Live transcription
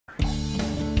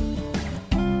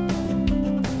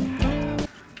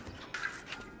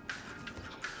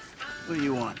What do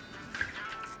you want?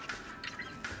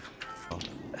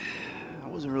 I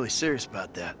wasn't really serious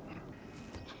about that.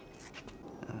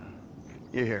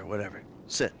 You're here, whatever.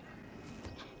 Sit.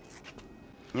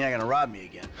 You're not gonna rob me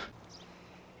again.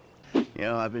 You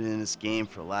know, I've been in this game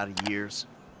for a lot of years,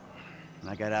 and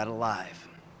I got out alive.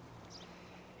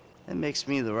 That makes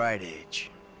me the right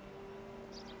age.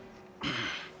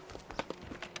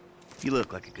 You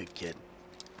look like a good kid,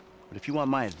 but if you want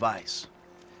my advice,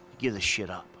 you give this shit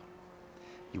up.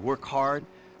 You work hard,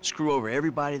 screw over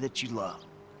everybody that you love.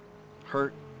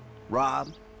 Hurt, rob,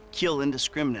 kill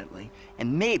indiscriminately,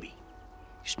 and maybe,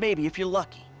 just maybe if you're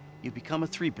lucky, you become a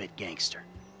 3-bit gangster.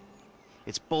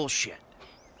 It's bullshit.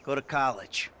 Go to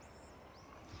college.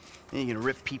 Then you're gonna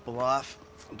rip people off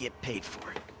and get paid for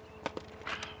it.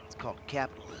 It's called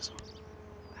capitalism.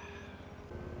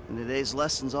 And today's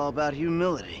lesson's all about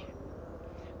humility.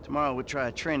 Tomorrow we'll try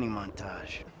a training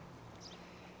montage.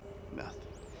 Nothing.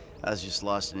 I was just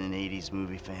lost in an 80s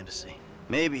movie fantasy.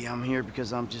 Maybe I'm here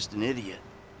because I'm just an idiot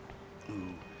who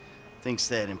thinks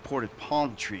that imported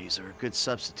palm trees are a good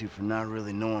substitute for not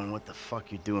really knowing what the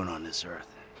fuck you're doing on this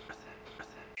earth.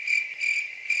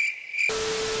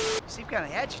 You seem kind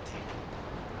of agitated.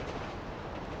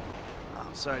 Oh,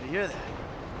 I'm sorry to hear that.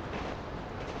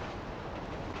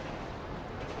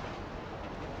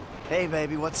 Hey,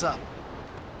 baby, what's up?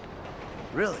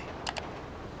 Really?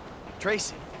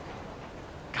 Tracy?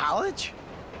 College?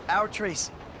 Our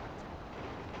Tracy?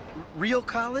 Real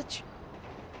college?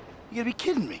 You gotta be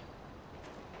kidding me.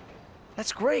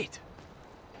 That's great.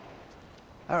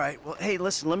 All right, well, hey,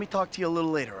 listen, let me talk to you a little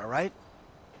later, all right?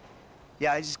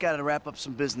 Yeah, I just gotta wrap up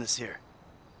some business here.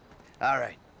 All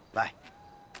right, bye.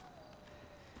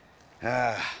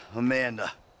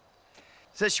 Amanda.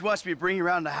 Says she wants me to bring you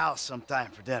around the house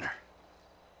sometime for dinner.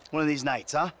 One of these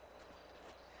nights, huh?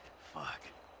 Fuck.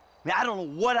 I mean, I don't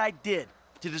know what I did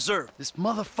to deserve this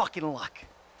motherfucking luck.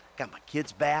 Got my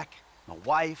kids back, my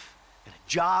wife, got a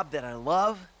job that I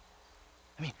love.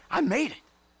 I mean, I made it.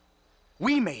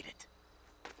 We made it.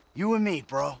 You and me,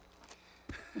 bro.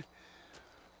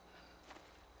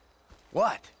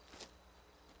 What?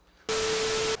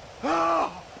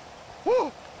 Oh!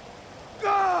 Woo!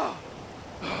 Oh!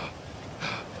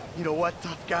 You know what,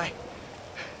 tough guy?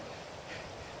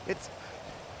 It's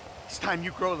time you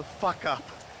grow the fuck up.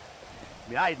 I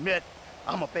mean, I admit,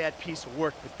 I'm a bad piece of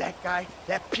work, but that guy,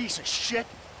 that piece of shit,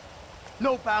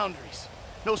 no boundaries,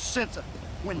 no sense of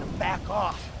when to back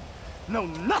off, no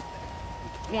nothing.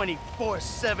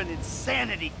 24/7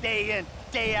 insanity, day in,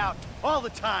 day out, all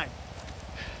the time.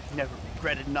 Never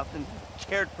regretted nothing,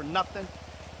 cared for nothing.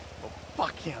 Well,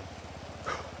 fuck him.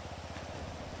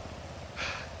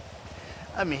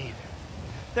 I mean,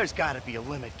 there's gotta be a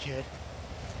limit, kid.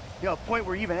 You know, a point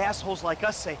where even assholes like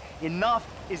us say, enough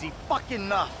is fucking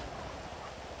enough.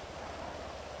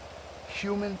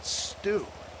 Human stew.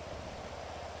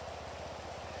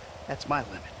 That's my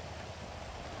limit.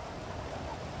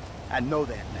 I know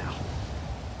that now.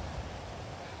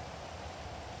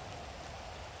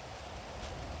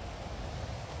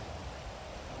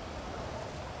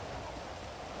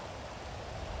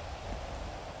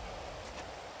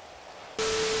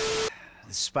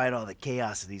 Despite all the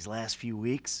chaos of these last few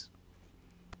weeks,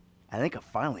 I think I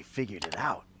finally figured it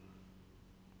out.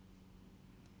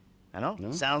 I know,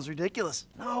 no? Sounds ridiculous.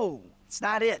 No, it's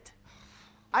not it.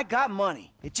 I got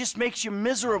money. It just makes you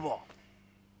miserable.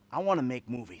 I want to make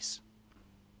movies.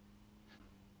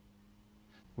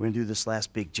 We're gonna do this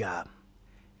last big job,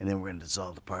 and then we're gonna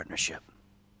dissolve the partnership.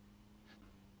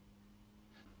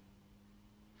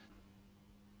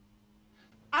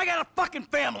 I got a fucking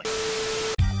family!